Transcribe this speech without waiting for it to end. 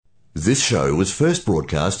This show was first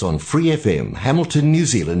broadcast on Free FM, Hamilton, New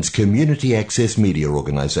Zealand's community access media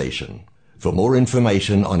organisation. For more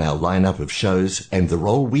information on our lineup of shows and the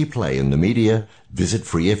role we play in the media, visit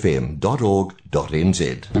freefm.org.nz.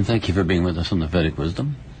 And thank you for being with us on the Vedic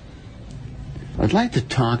Wisdom. I'd like to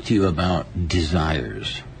talk to you about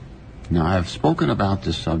desires. Now, I've spoken about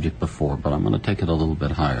this subject before, but I'm going to take it a little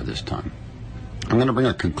bit higher this time. I'm going to bring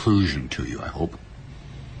a conclusion to you, I hope.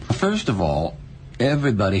 First of all,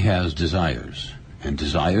 everybody has desires, and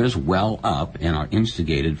desires well up and are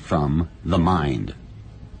instigated from the mind.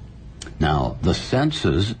 Now, the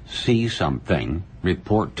senses see something,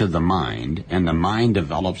 report to the mind, and the mind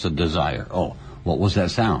develops a desire. Oh, what was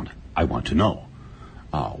that sound? I want to know.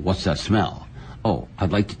 What's that smell? Oh,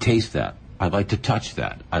 I'd like to taste that. I'd like to touch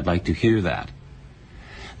that. I'd like to hear that.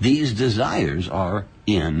 These desires are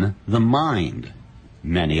in the mind.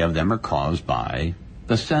 Many of them are caused by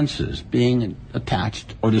the senses being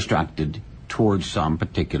attached or distracted towards some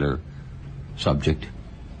particular subject.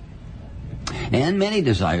 And many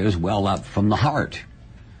desires well up from the heart.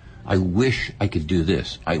 I wish I could do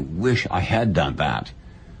this. I wish I had done that.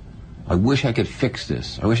 I wish I could fix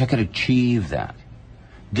this. I wish I could achieve that.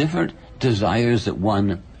 Different desires that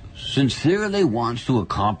one sincerely wants to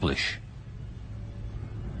accomplish.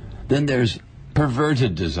 Then there's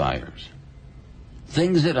perverted desires.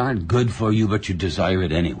 Things that aren't good for you, but you desire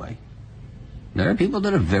it anyway. There are people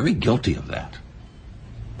that are very guilty of that.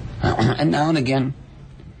 And now and again,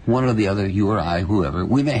 one or the other, you or I, whoever,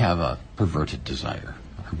 we may have a perverted desire.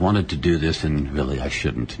 I wanted to do this and really I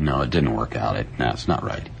shouldn't. No, it didn't work out. It's not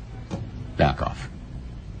right. Back off.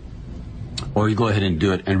 Or you go ahead and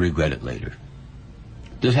do it and regret it later.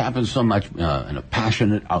 This happens so much in a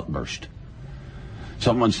passionate outburst.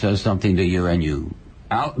 Someone says something to you and you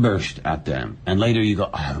outburst at them, and later you go,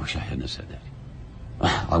 I wish I hadn't said that.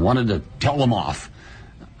 I wanted to tell them off.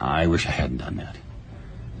 I wish I hadn't done that.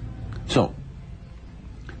 So,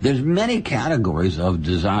 there's many categories of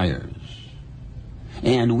desires.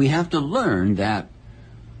 And we have to learn that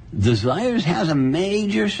desires has a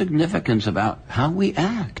major significance about how we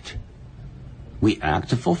act. We act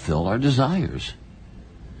to fulfill our desires.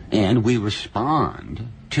 And we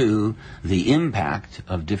respond to the impact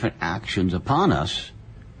of different actions upon us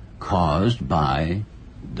caused by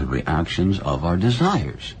the reactions of our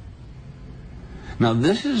desires. Now,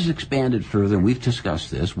 this is expanded further, and we've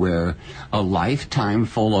discussed this, where a lifetime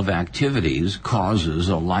full of activities causes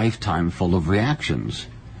a lifetime full of reactions.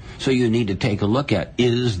 So you need to take a look at,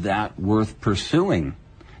 is that worth pursuing?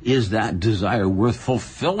 Is that desire worth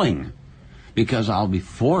fulfilling? Because I'll be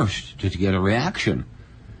forced to get a reaction.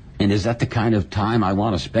 And is that the kind of time I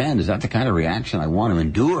want to spend? Is that the kind of reaction I want to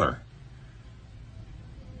endure?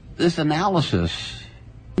 This analysis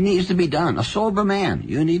needs to be done. A sober man,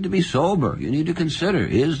 you need to be sober. You need to consider,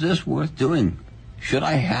 is this worth doing? Should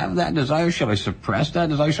I have that desire? Should I suppress that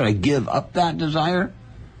desire? Should I give up that desire?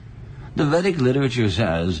 The Vedic literature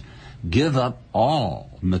says, give up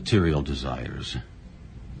all material desires.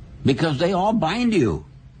 Because they all bind you.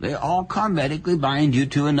 They all karmatically bind you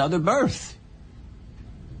to another birth.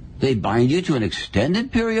 They bind you to an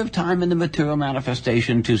extended period of time in the material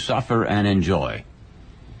manifestation to suffer and enjoy.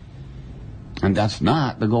 And that's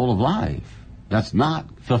not the goal of life. That's not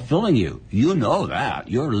fulfilling you. You know that.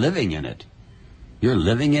 You're living in it. You're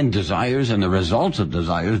living in desires and the results of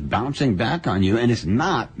desires bouncing back on you, and it's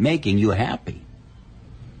not making you happy.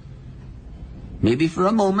 Maybe for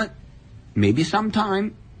a moment, maybe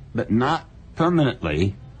sometime, but not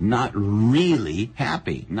permanently, not really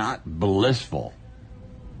happy, not blissful.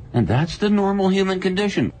 And that's the normal human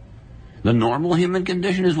condition. The normal human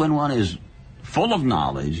condition is when one is full of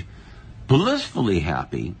knowledge, blissfully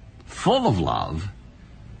happy, full of love,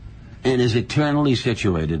 and is eternally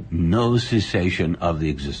situated, no cessation of the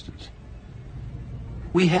existence.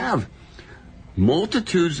 We have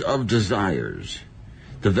multitudes of desires.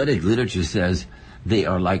 The Vedic literature says they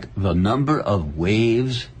are like the number of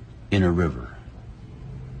waves in a river.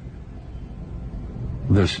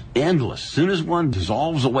 There's endless. As soon as one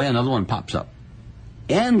dissolves away, another one pops up.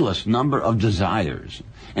 Endless number of desires.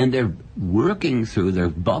 And they're working through, they're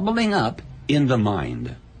bubbling up in the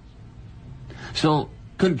mind. So,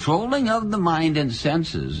 controlling of the mind and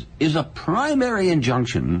senses is a primary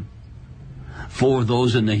injunction for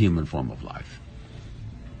those in the human form of life.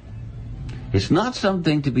 It's not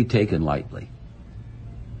something to be taken lightly.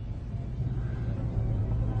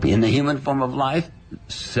 In the human form of life,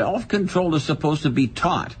 self-control is supposed to be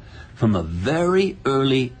taught from a very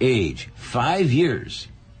early age, 5 years.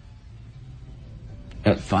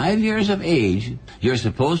 At 5 years of age, you're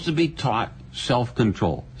supposed to be taught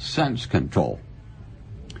self-control, sense control,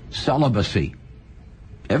 celibacy,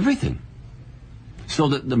 everything. So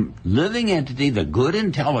that the living entity, the good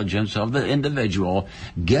intelligence of the individual,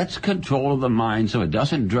 gets control of the mind so it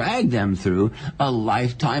doesn't drag them through a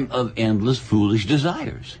lifetime of endless foolish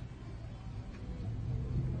desires.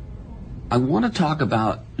 I want to talk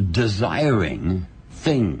about desiring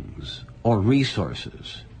things or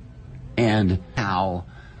resources and how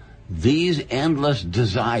these endless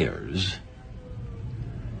desires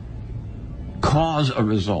cause a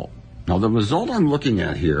result. Now, the result I'm looking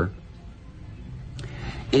at here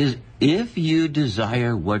is if you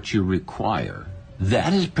desire what you require,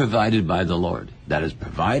 that is provided by the Lord. That is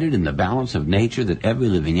provided in the balance of nature that every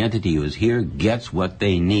living entity who is here gets what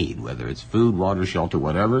they need, whether it's food, water, shelter,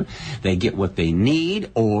 whatever. They get what they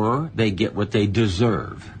need or they get what they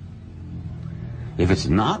deserve. If it's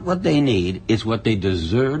not what they need, it's what they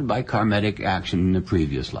deserved by karmic action in the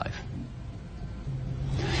previous life.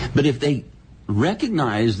 But if they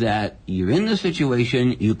recognize that you're in the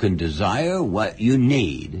situation, you can desire what you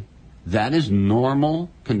need, that is normal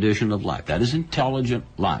condition of life. That is intelligent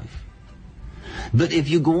life. But if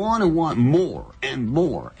you go on and want more and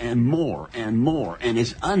more and more and more, and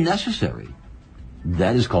it's unnecessary,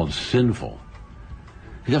 that is called sinful.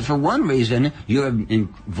 Because for one reason, you're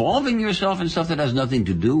involving yourself in stuff that has nothing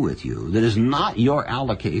to do with you, that is not your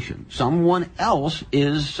allocation. Someone else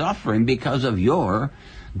is suffering because of your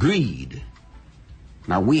greed.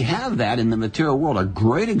 Now, we have that in the material world. A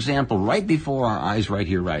great example right before our eyes right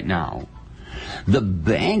here, right now. The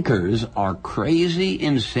bankers are crazy,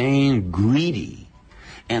 insane, greedy.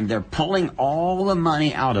 And they're pulling all the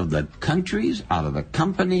money out of the countries, out of the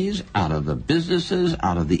companies, out of the businesses,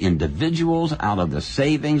 out of the individuals, out of the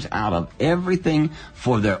savings, out of everything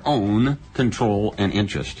for their own control and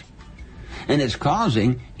interest. And it's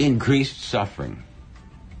causing increased suffering.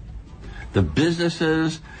 The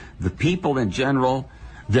businesses, the people in general,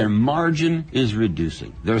 their margin is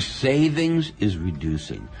reducing. Their savings is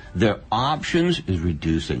reducing. Their options is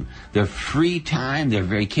reducing. Their free time, their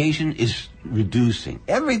vacation is reducing.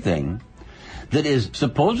 Everything that is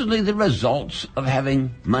supposedly the results of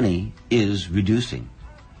having money is reducing.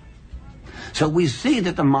 So we see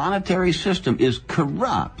that the monetary system is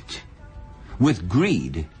corrupt with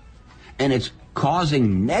greed, and it's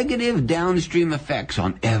causing negative downstream effects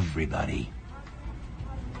on everybody.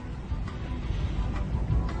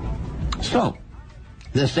 So,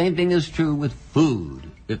 the same thing is true with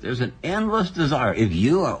food. If there's an endless desire, if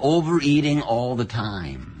you are overeating all the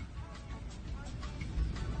time,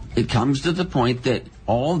 it comes to the point that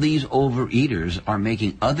all these overeaters are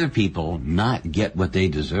making other people not get what they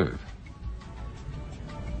deserve.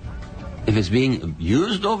 If it's being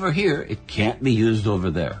used over here, it can't be used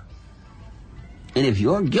over there. And if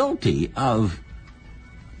you're guilty of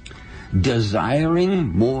desiring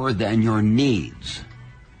more than your needs,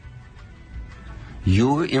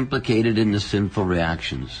 you're implicated in the sinful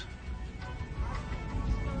reactions.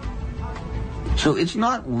 So it's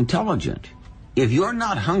not intelligent. If you're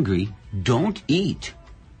not hungry, don't eat.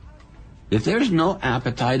 If there's no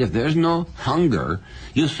appetite, if there's no hunger,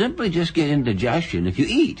 you'll simply just get indigestion if you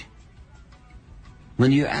eat.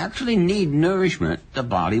 When you actually need nourishment, the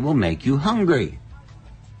body will make you hungry.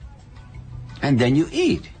 And then you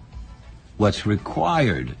eat. What's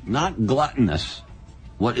required, not gluttonous.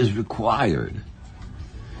 What is required.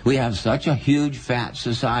 We have such a huge fat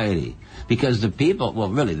society because the people, well,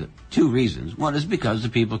 really, the two reasons. One is because the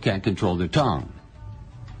people can't control their tongue.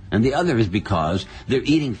 And the other is because they're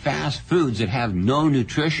eating fast foods that have no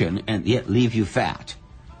nutrition and yet leave you fat.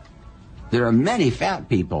 There are many fat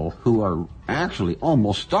people who are actually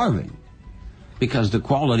almost starving because the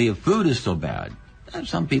quality of food is so bad. And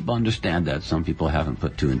some people understand that. Some people haven't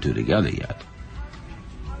put two and two together yet.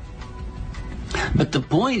 But the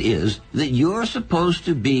point is that you're supposed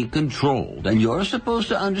to be controlled, and you're supposed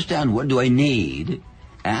to understand, what do I need?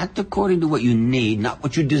 Act according to what you need, not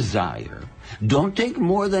what you desire. Don't take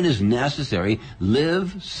more than is necessary.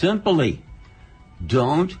 Live simply.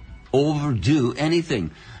 Don't overdo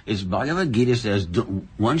anything. As Bhagavad Gita says,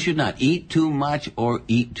 one should not eat too much or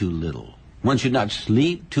eat too little. One should not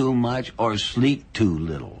sleep too much or sleep too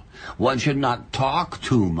little. One should not talk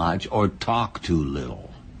too much or talk too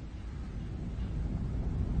little.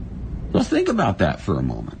 Let's think about that for a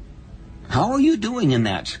moment. How are you doing in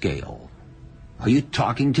that scale? Are you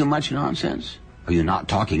talking too much nonsense? Are you not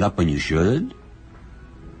talking up when you should?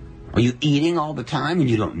 Are you eating all the time and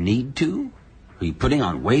you don't need to? Are you putting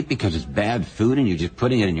on weight because it's bad food and you're just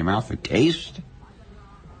putting it in your mouth for taste?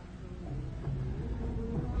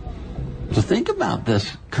 So think about this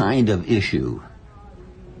kind of issue.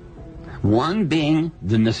 One being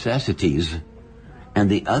the necessities and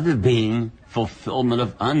the other being fulfillment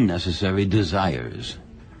of unnecessary desires.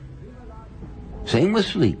 Same with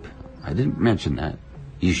sleep. I didn't mention that.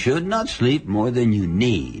 You should not sleep more than you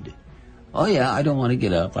need. Oh yeah, I don't want to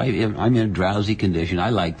get up. I'm in a drowsy condition.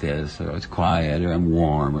 I like this, or it's quiet, or I'm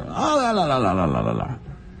warm, or la la la la la la la.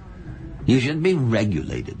 You should be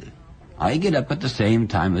regulated. I get up at the same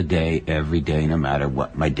time of day every day, no matter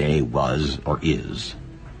what my day was or is.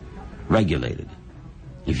 Regulated.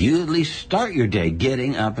 If you at least start your day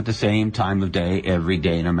getting up at the same time of day every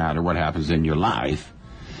day, no matter what happens in your life,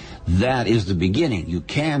 that is the beginning. You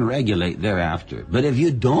can regulate thereafter. But if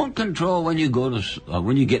you don't control when you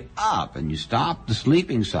when you get up and you stop the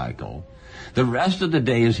sleeping cycle, the rest of the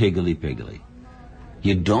day is higgly-piggly.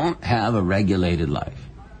 You don't have a regulated life.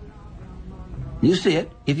 You see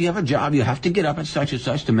it. If you have a job, you have to get up at such and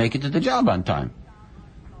such to make it to the job on time.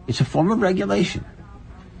 It's a form of regulation.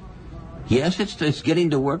 Yes, it's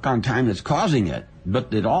getting to work on time that's causing it,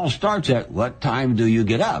 but it all starts at what time do you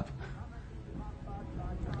get up?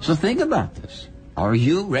 So think about this. Are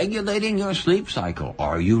you regulating your sleep cycle?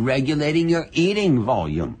 Are you regulating your eating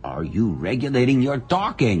volume? Are you regulating your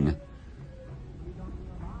talking?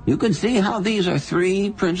 You can see how these are three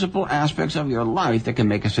principal aspects of your life that can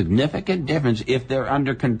make a significant difference if they're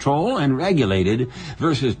under control and regulated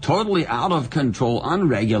versus totally out of control,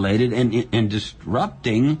 unregulated, and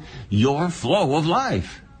disrupting your flow of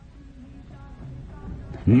life.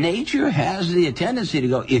 Nature has the tendency to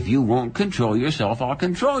go, if you won't control yourself, I'll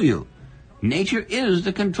control you. Nature is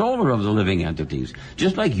the controller of the living entities,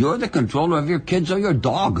 just like you're the controller of your kids or your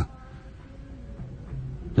dog.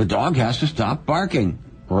 The dog has to stop barking,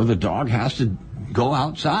 or the dog has to go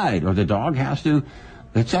outside, or the dog has to,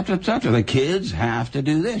 etc., etc. The kids have to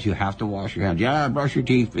do this. You have to wash your hands. Yeah, brush your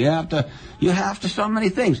teeth. You have to so many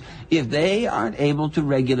things. If they aren't able to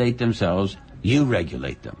regulate themselves, you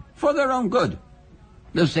regulate them for their own good.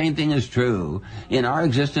 The same thing is true in our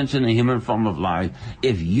existence in the human form of life.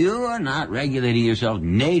 If you are not regulating yourself,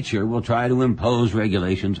 nature will try to impose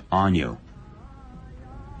regulations on you.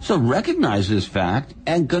 So recognize this fact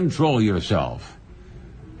and control yourself.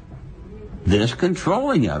 This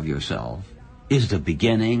controlling of yourself is the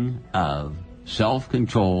beginning of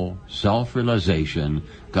self-control, self-realization,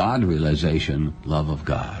 God-realization, love of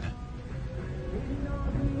God.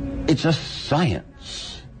 It's a science.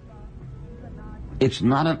 It's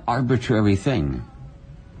not an arbitrary thing.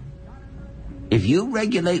 If you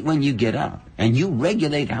regulate when you get up, and you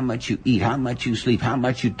regulate how much you eat, how much you sleep, how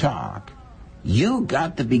much you talk, you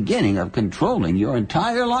got the beginning of controlling your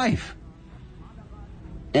entire life.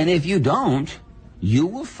 And if you don't, you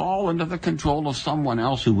will fall under the control of someone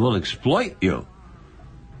else who will exploit you,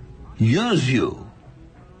 use you,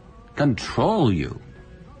 control you,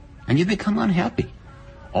 and you become unhappy.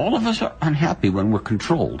 All of us are unhappy when we're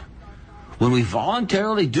controlled. When we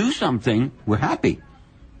voluntarily do something, we're happy.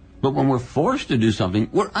 But when we're forced to do something,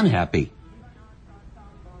 we're unhappy.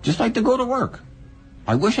 Just like to go to work.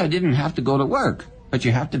 I wish I didn't have to go to work, but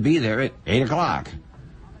you have to be there at 8 o'clock.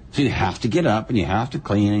 So you have to get up, and you have to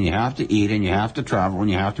clean, and you have to eat, and you have to travel, and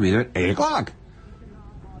you have to be there at 8 o'clock.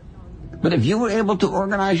 But if you were able to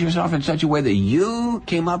organize yourself in such a way that you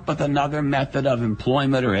came up with another method of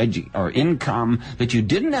employment or income that you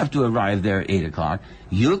didn't have to arrive there at 8 o'clock,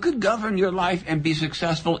 you could govern your life and be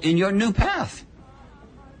successful in your new path.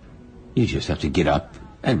 You just have to get up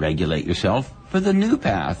and regulate yourself for the new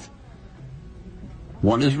path.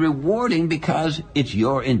 One is rewarding because it's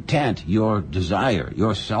your intent, your desire,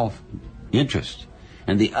 your self-interest.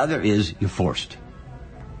 And the other is you're forced.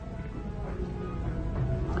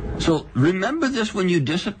 So remember this when you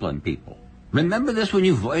discipline people. Remember this when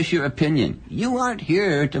you voice your opinion. You aren't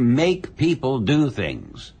here to make people do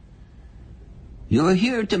things. You're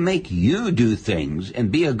here to make you do things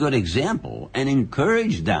and be a good example and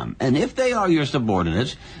encourage them. And if they are your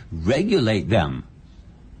subordinates, regulate them.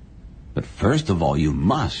 But first of all, you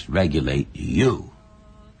must regulate you.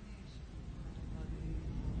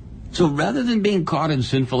 So rather than being caught in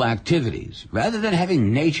sinful activities, rather than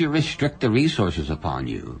having nature restrict the resources upon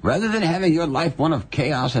you, rather than having your life one of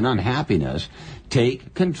chaos and unhappiness,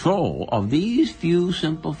 take control of these few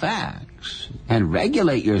simple facts and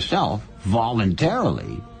regulate yourself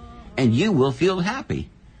voluntarily, and you will feel happy.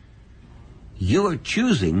 You are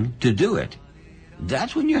choosing to do it.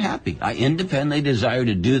 That's when you're happy. I independently desire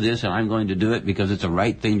to do this, and I'm going to do it because it's the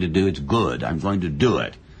right thing to do. It's good. I'm going to do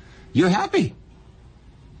it. You're happy.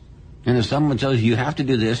 And if someone tells you have to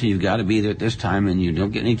do this and you've got to be there at this time and you don't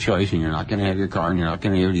get any choice and you're not going to have your car and you're not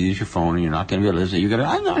going to be able to use your phone and you're not going to be able to listen,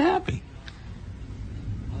 I'm not happy.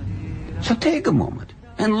 So take a moment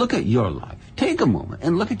and look at your life. Take a moment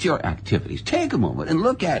and look at your activities. Take a moment and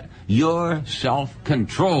look at your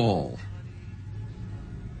self-control.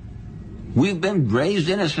 We've been raised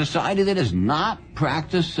in a society that does not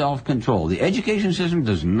practice self-control. The education system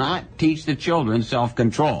does not teach the children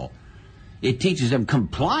self-control. It teaches them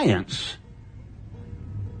compliance,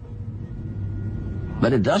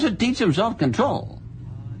 but it doesn't teach them self-control.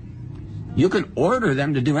 You can order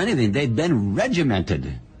them to do anything. They've been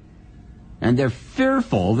regimented, and they're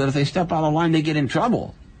fearful that if they step out of line, they get in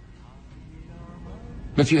trouble.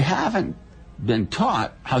 But you haven't been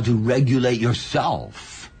taught how to regulate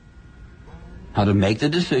yourself, how to make the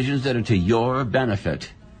decisions that are to your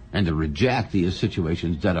benefit, and to reject these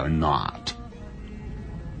situations that are not.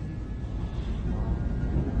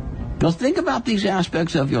 Now think about these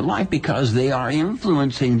aspects of your life because they are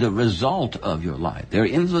influencing the result of your life. They're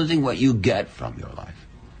influencing what you get from your life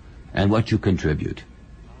and what you contribute.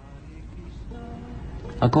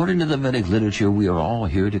 According to the Vedic literature, we are all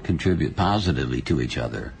here to contribute positively to each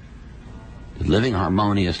other. Living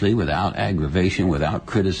harmoniously without aggravation, without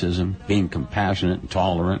criticism, being compassionate,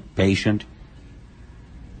 tolerant, patient.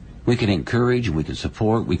 We can encourage, we can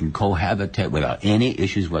support, we can cohabitate without any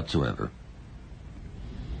issues whatsoever.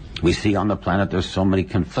 We see on the planet there's so many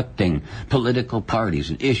conflicting political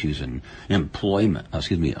parties and issues and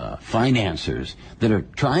financiers that are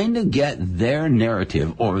trying to get their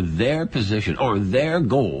narrative or their position or their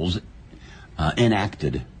goals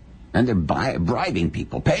enacted. And they're bribing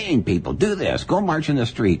people, paying people, do this, go march in the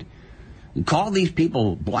street. Call these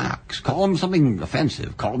people blacks, call them something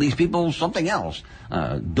offensive, call these people something else.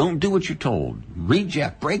 Don't do what you're told.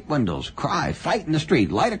 Reject, break windows, cry, fight in the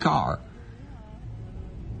street, light a car.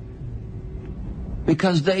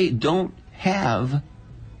 Because they don't have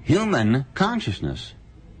human consciousness.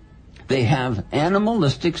 They have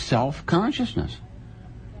animalistic self-consciousness.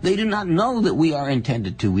 They do not know that we are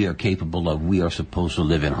intended to, we are capable of, we are supposed to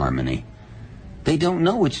live in harmony. They don't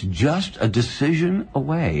know it's just a decision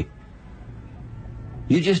away.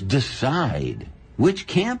 You just decide which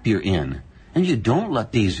camp you're in. And you don't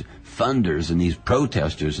let these funders and these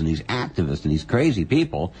protesters and these activists and these crazy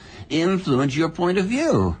people influence your point of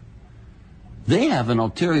view. They have an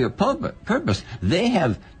ulterior purpose. They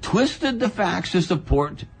have twisted the facts to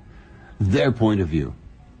support their point of view.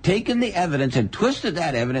 Taken the evidence and twisted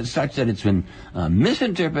that evidence such that it's been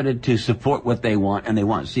misinterpreted to support what they want, and they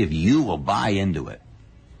want to see if you will buy into it.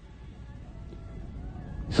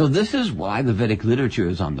 So this is why the Vedic literature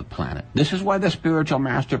is on the planet. This is why the spiritual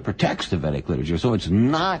master protects the Vedic literature, so it's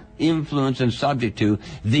not influenced and subject to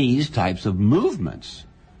these types of movements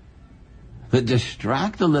that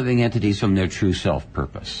distract the living entities from their true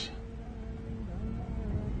self-purpose.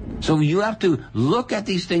 So you have to look at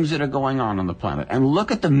these things that are going on the planet and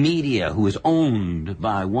look at the media who is owned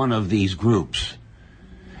by one of these groups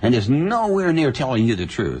and is nowhere near telling you the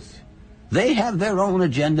truth. They have their own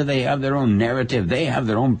agenda, they have their own narrative, they have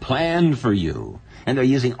their own plan for you. And they're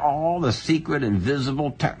using all the secret,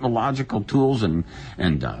 invisible technological tools and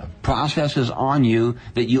processes on you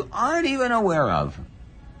that you aren't even aware of.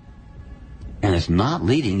 And it's not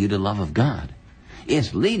leading you to love of God.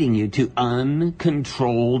 It's leading you to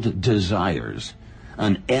uncontrolled desires,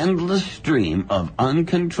 an endless stream of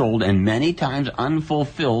uncontrolled and many times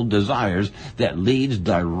unfulfilled desires that leads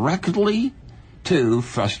directly to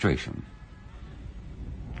frustration.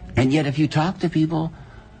 And yet if you talk to people,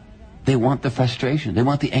 they want the frustration, they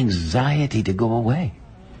want the anxiety to go away.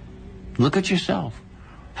 Look at yourself.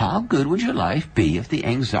 How good would your life be if the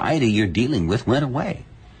anxiety you're dealing with went away?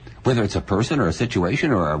 Whether it's a person or a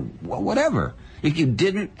situation or whatever. If you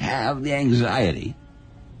didn't have the anxiety,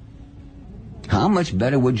 how much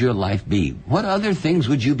better would your life be? What other things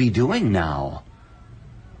would you be doing now?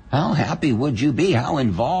 How happy would you be? How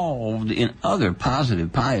involved in other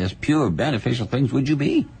positive, pious, pure, beneficial things would you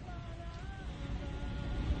be?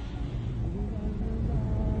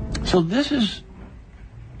 So this is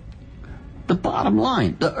the bottom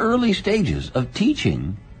line, the early stages of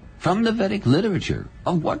teaching from the Vedic literature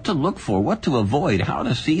of what to look for, what to avoid, how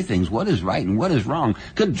to see things, what is right and what is wrong,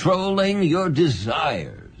 controlling your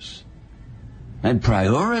desires and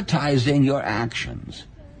prioritizing your actions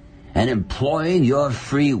and employing your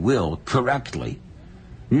free will correctly,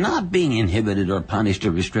 not being inhibited or punished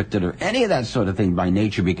or restricted or any of that sort of thing by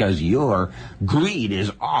nature because your greed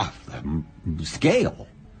is off the scale.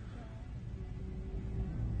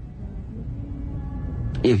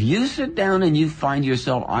 If you sit down and you find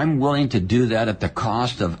yourself, I'm willing to do that at the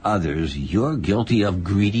cost of others, you're guilty of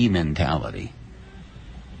greedy mentality.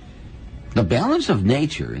 The balance of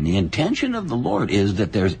nature and the intention of the Lord is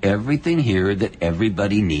that there's everything here that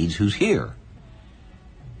everybody needs who's here.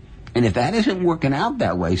 And if that isn't working out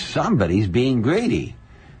that way, somebody's being greedy.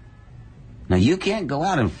 Now, you can't go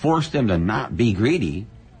out and force them to not be greedy.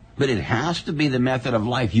 But it has to be the method of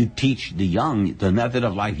life you teach the young, the method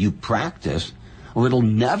of life you practice, or it'll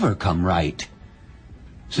never come right.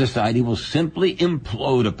 Society will simply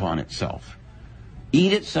implode upon itself,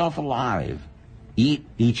 eat itself alive, eat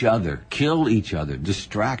each other, kill each other,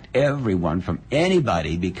 distract everyone from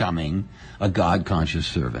anybody becoming a God-conscious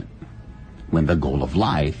servant, when the goal of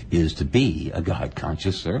life is to be a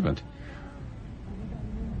God-conscious servant.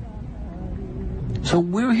 So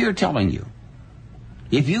we're here telling you,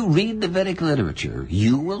 if you read the Vedic literature,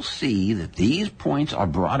 you will see that these points are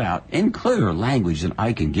brought out in clearer language than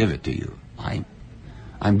I can give it to you.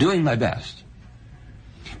 I'm doing my best.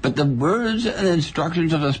 But the words and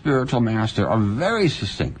instructions of the spiritual master are very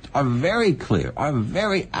succinct, are very clear, are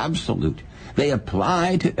very absolute. They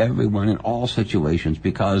apply to everyone in all situations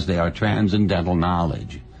because they are transcendental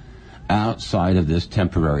knowledge outside of this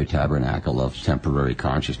temporary tabernacle of temporary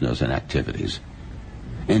consciousness and activities.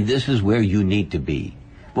 And this is where you need to be.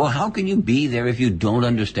 Well, how can you be there if you don't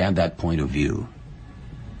understand that point of view?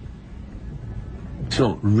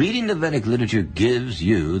 So, reading the Vedic literature gives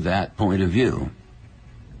you that point of view.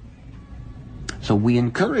 So we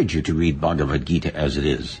encourage you to read Bhagavad Gita as it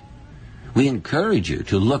is. We encourage you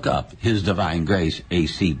to look up His Divine Grace,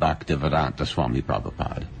 A.C. Bhaktivedanta Swami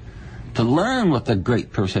Prabhupada, to learn what the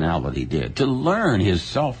great personality did, to learn his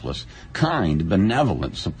selfless, kind,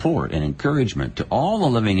 benevolent support and encouragement to all the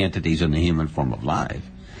living entities in the human form of life,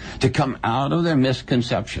 to come out of their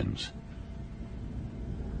misconceptions,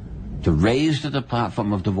 to raise to the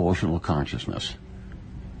platform of devotional consciousness,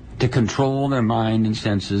 to control their mind and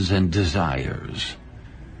senses and desires,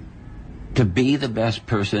 to be the best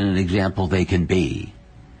person and example they can be,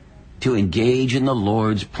 to engage in the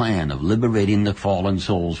Lord's plan of liberating the fallen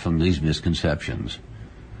souls from these misconceptions.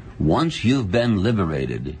 Once you've been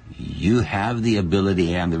liberated, you have the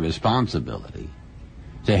ability and the responsibility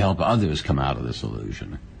to help others come out of this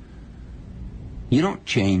illusion. You don't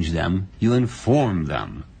change them, you inform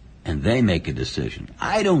them, and they make a decision.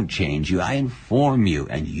 I don't change you, I inform you,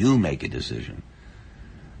 and you make a decision.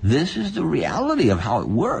 This is the reality of how it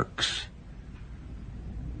works.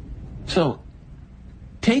 So,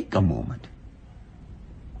 take a moment.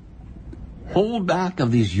 Hold back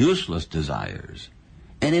of these useless desires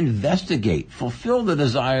and investigate, fulfill the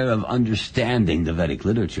desire of understanding the Vedic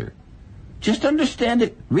literature. Just understand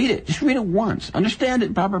it, read it, just read it once. Understand it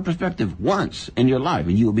in proper perspective once in your life,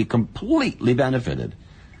 and you will be completely benefited.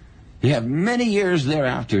 You have many years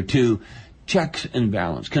thereafter to check and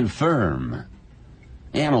balance, confirm,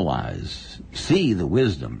 analyze, see the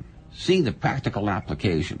wisdom, see the practical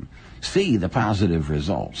application, see the positive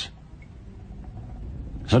results.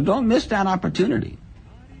 So don't miss that opportunity.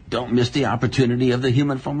 Don't miss the opportunity of the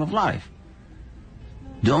human form of life.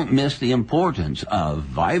 Don't miss the importance of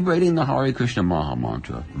vibrating the Hare Krishna Maha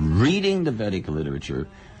Mantra, reading the Vedic literature,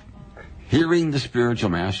 hearing the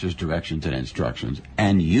spiritual master's directions and instructions,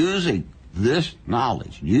 and using this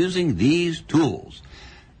knowledge, using these tools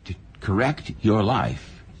to correct your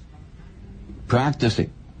life.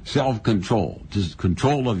 Practicing self-control,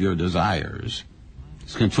 control of your desires,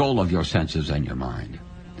 control of your senses and your mind.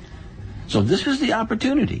 So this is the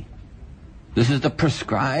opportunity. This is the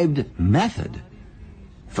prescribed method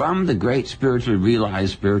from the great spiritually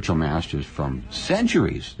realized spiritual masters from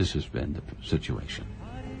centuries. This has been the situation.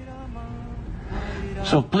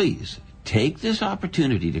 So please, take this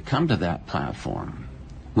opportunity to come to that platform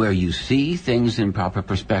where you see things in proper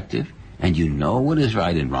perspective and you know what is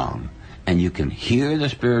right and wrong, and you can hear the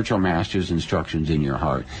spiritual master's instructions in your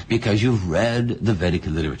heart because you've read the Vedic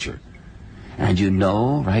literature and you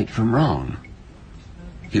know right from wrong.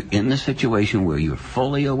 You're in the situation where you're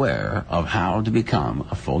fully aware of how to become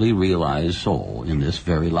a fully realized soul in this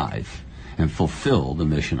very life and fulfill the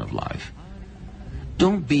mission of life.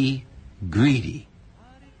 Don't be greedy.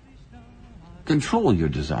 Control your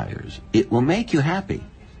desires. It will make you happy.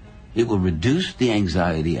 It will reduce the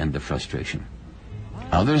anxiety and the frustration.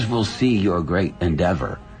 Others will see your great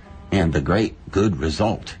endeavor and the great good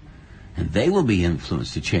result, and they will be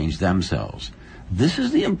influenced to change themselves. This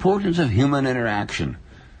is the importance of human interaction.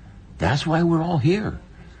 That's why we're all here.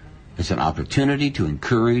 It's an opportunity to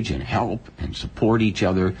encourage and help and support each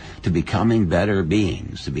other to becoming better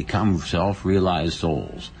beings, to become self-realized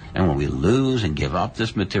souls. And when we lose and give up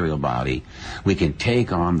this material body, we can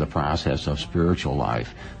take on the process of spiritual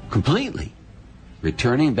life completely,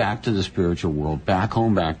 returning back to the spiritual world, back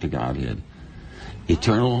home, back to Godhead.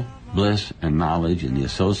 Eternal bliss and knowledge in the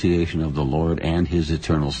association of the Lord and His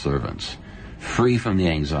eternal servants, free from the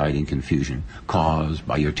anxiety and confusion caused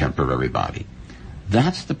by your temporary body.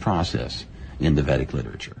 That's the process in the Vedic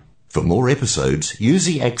literature. For more episodes, use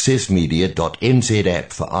the accessmedia.nz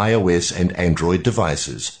app for iOS and Android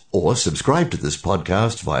devices, or subscribe to this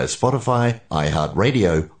podcast via Spotify,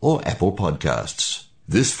 iHeartRadio, or Apple Podcasts.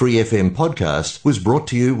 This Free FM podcast was brought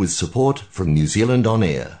to you with support from New Zealand On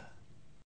Air.